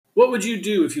What would you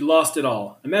do if you lost it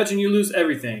all? Imagine you lose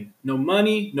everything. No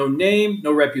money, no name,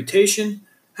 no reputation.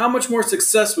 How much more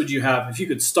success would you have if you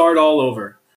could start all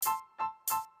over?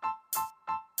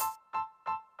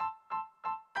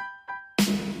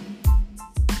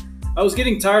 I was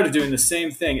getting tired of doing the same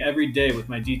thing every day with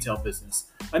my detail business.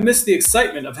 I missed the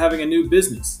excitement of having a new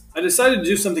business. I decided to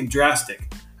do something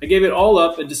drastic. I gave it all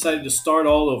up and decided to start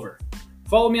all over.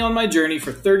 Follow me on my journey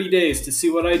for 30 days to see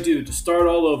what I do to start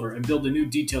all over and build a new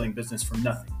detailing business from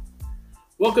nothing.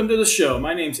 Welcome to the show.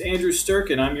 My name's Andrew Stirk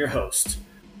and I'm your host.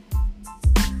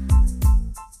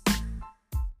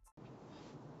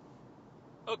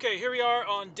 Okay, here we are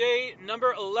on day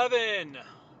number 11.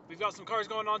 We've got some cars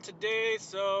going on today,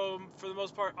 so for the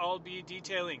most part, I'll be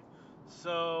detailing.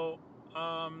 So,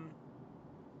 I've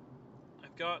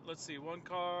got, let's see, one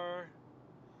car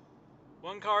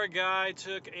guy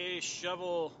took a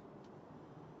shovel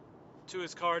to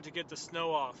his car to get the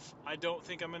snow off. I don't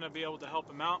think I'm going to be able to help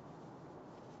him out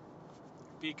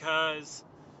because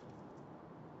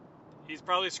he's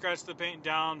probably scratched the paint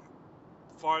down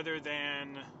farther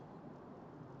than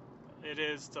it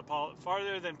is to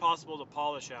farther than possible to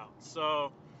polish out.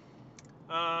 So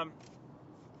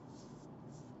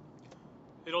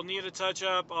it'll need a touch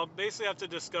up. I'll basically have to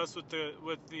discuss with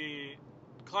the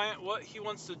client what he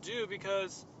wants to do,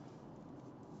 because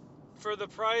for the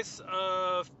price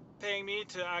of paying me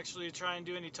to actually try and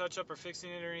do any touch up or fixing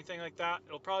it or anything like that,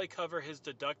 it'll probably cover his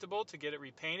deductible to get it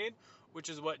repainted, which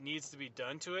is what needs to be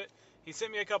done to it. He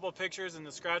sent me a couple of pictures and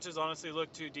the scratches honestly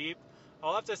look too deep.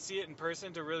 I'll have to see it in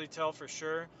person to really tell for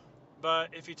sure.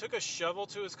 But if he took a shovel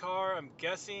to his car, I'm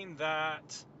guessing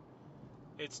that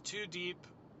it's too deep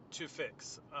to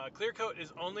fix. Clear coat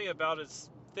is only about as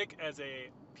thick as a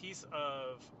piece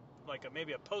of, like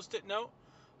maybe a post-it note,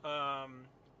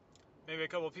 maybe a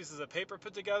couple of pieces of paper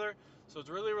put together. So it's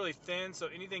really, really thin. So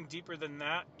anything deeper than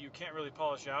that, you can't really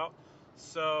polish out.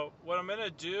 So what I'm gonna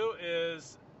do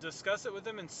is discuss it with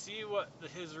him and see what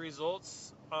his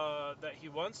results that he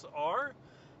wants are,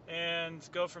 and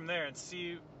go from there and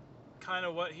see kind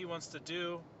of what he wants to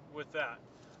do with that.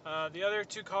 The other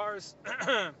two cars,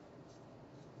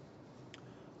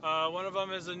 one of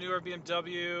them is a newer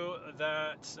BMW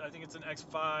that I think it's an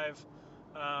X5.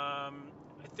 I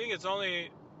think it's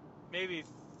only maybe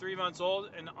 3 months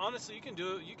old, and honestly, you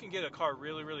can get a car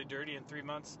really, really dirty in 3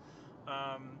 months.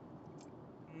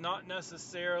 Not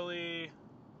necessarily,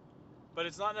 but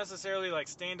it's not necessarily like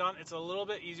stained on. It's a little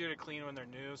bit easier to clean when they're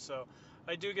new, so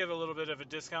I do give a little bit of a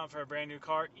discount for a brand new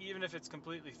car, even if it's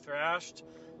completely thrashed,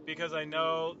 because I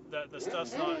know that the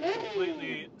stuff's not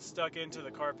completely stuck into the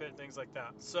carpet and things like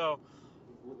that. So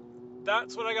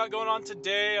that's what I got going on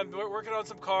today. I'm working on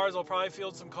some cars. I'll probably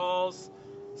field some calls.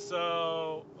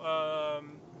 So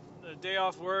a day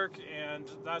off work, and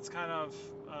that's kind of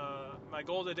my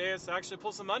goal today, is to actually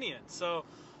pull some money in. So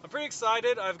I'm pretty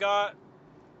excited. I've got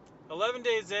 11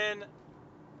 days in,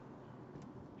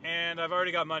 and I've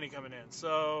already got money coming in.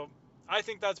 So I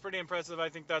think that's pretty impressive. I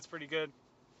think that's pretty good.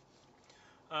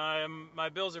 My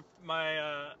bills are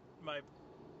my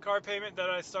car payment that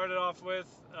I started off with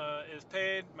is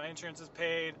paid. My insurance is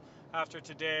paid after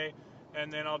today,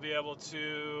 and then I'll be able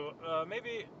to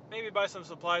maybe buy some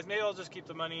supplies. Maybe I'll just keep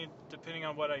the money depending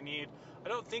on what I need. I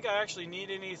don't think I actually need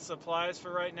any supplies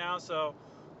for right now, so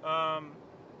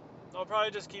I'll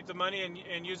probably just keep the money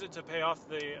and use it to pay off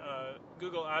the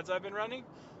Google ads I've been running.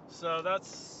 So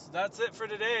that's it for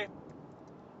today.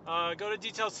 Go to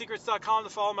detailsecrets.com to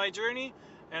follow my journey,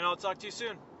 and I'll talk to you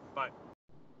soon. Bye.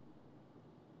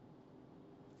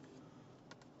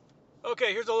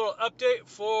 Okay, here's a little update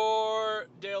for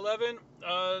day 11.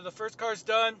 The first car's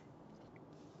done.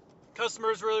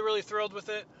 Customer's really, really thrilled with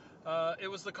it. It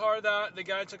was the car that the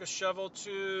guy took a shovel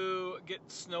to get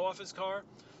snow off his car.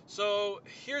 So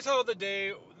here's how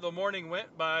the morning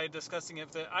went by discussing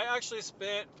it. I actually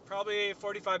spent probably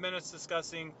 45 minutes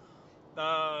discussing the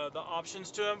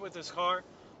options to him with his car.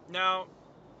 Now,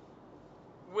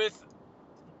 with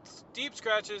deep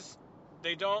scratches,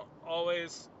 they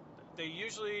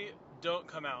usually don't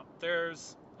come out.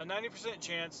 There's a 90%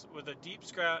 chance with a deep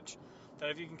scratch that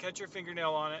if you can catch your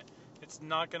fingernail on it, it's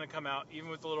not going to come out, even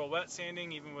with a little wet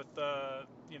sanding, even with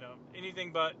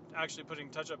anything but actually putting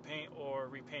touch-up paint or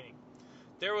repainting.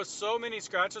 There was so many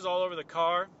scratches all over the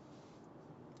car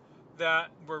that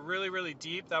were really, really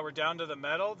deep, that were down to the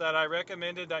metal, that I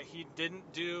recommended that he didn't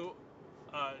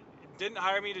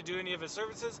hire me to do any of his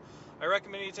services. I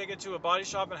recommend you take it to a body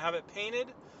shop and have it painted,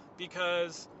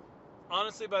 because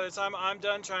honestly, by the time I'm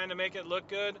done trying to make it look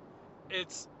good,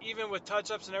 it's, even with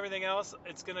touch-ups and everything else,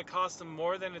 it's going to cost him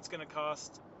more than it's going to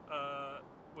cost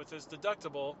with his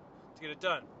deductible to get it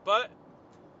done. But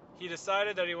he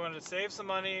decided that he wanted to save some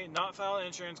money, not file an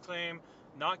insurance claim,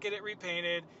 not get it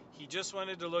repainted. He just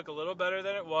wanted to look a little better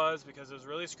than it was because it was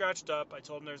really scratched up. I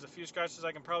told him there's a few scratches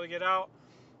I can probably get out.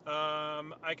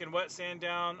 I can wet sand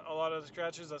down a lot of the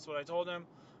scratches. That's what I told him.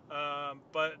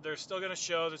 But they're still going to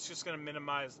show. That's just going to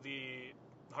minimize the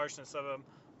harshness of them,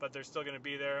 but they're still going to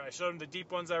be there. I showed him the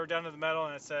deep ones that were down to the metal,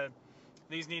 and I said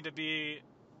these need to be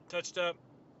touched up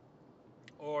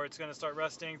or it's going to start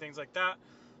rusting, things like that.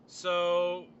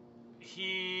 So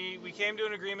we came to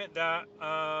an agreement that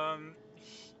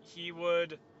he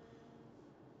would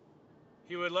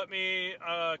let me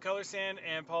color sand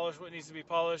and polish what needs to be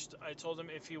polished. I told him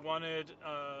if he wanted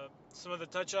some of the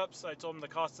touch-ups, I told him the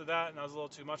cost of that, and that was a little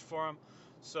too much for him.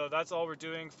 So that's all we're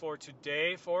doing for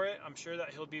today for it. I'm sure that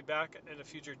he'll be back at a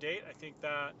future date. I think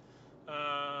that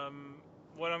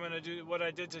what I'm going to do, what I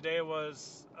did today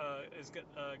is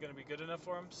going to be good enough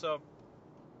for him. So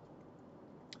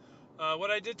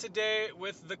what I did today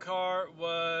with the car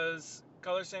was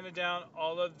color sanded down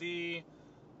all of the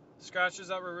scratches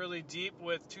that were really deep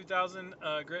with 2000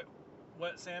 grit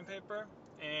wet sandpaper,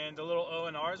 and the little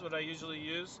O&R is what I usually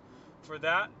use for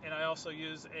that. And I also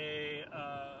use a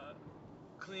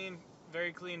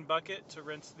very clean bucket to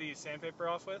rinse the sandpaper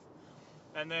off with,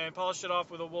 and then polished it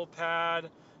off with a wool pad,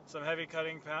 some heavy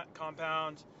cutting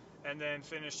compound, and then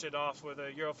finished it off with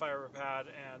a Eurofiber pad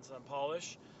and some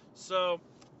polish. So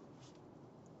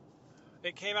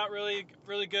it came out really,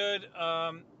 really good.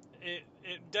 It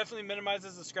definitely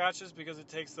minimizes the scratches because it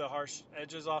takes the harsh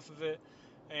edges off of it,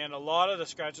 and a lot of the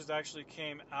scratches actually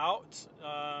came out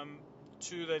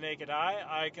to the naked eye.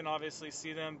 I can obviously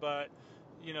see them, but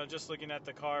just looking at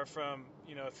the car from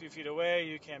a few feet away,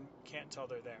 you can't tell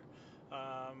they're there.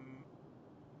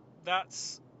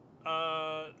 That's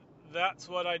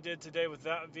what I did today with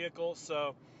that vehicle.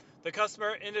 So the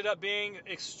customer ended up being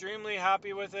extremely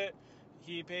happy with it.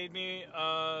 He paid me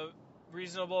a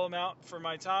reasonable amount for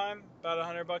my time, about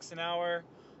 $100 an hour,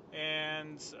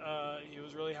 and he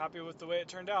was really happy with the way it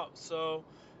turned out. So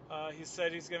he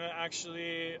said he's going to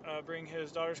actually bring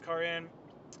his daughter's car in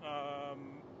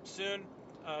soon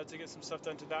to get some stuff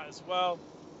done to that as well.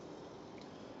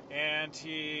 And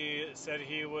he said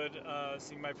he would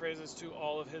sing my praises to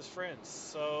all of his friends.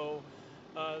 So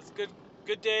it's a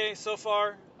good day so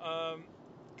far.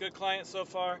 Good client so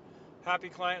far. Happy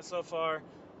client so far.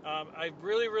 I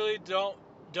really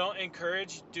don't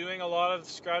encourage doing a lot of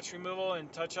scratch removal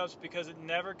and touch-ups because it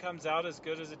never comes out as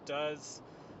good as it does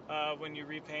when you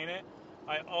repaint it.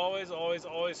 I always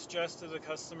stress to the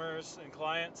customers and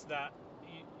clients that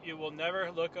you will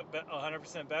never look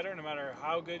 100% better no matter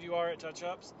how good you are at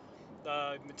touch-ups.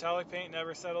 Metallic paint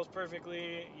never settles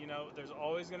perfectly. There's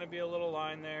always going to be a little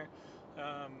line there.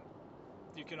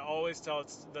 You can always tell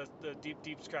it's the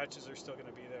deep scratches are still going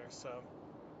to be there. So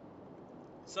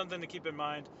something to keep in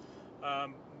mind. I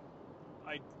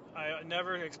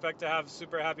never expect to have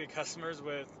super happy customers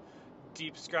with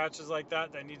deep scratches like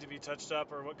that need to be touched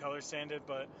up or what color sanded,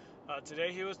 but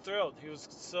today he was thrilled. He was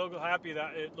so happy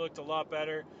that it looked a lot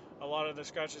better. A lot of the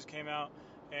scratches came out,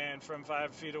 and from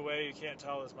 5 feet away you can't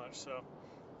tell as much. So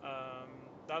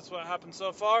that's what happened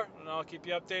so far, and I'll keep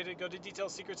you updated. Go to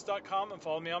detailsecrets.com and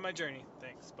follow me on my journey.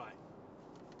 Thanks. Bye.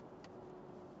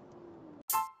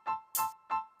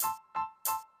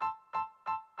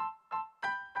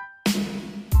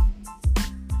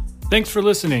 Thanks for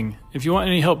listening. If you want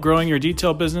any help growing your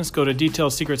detail business, go to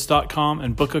detailsecrets.com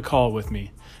and book a call with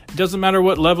me. It doesn't matter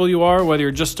what level you are, whether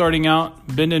you're just starting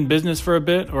out, been in business for a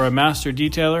bit, or a master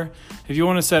detailer. If you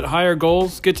want to set higher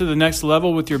goals, get to the next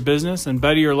level with your business, and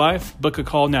better your life, book a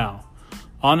call now.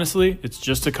 Honestly, it's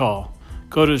just a call.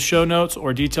 Go to the show notes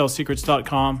or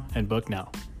detailsecrets.com and book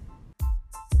now.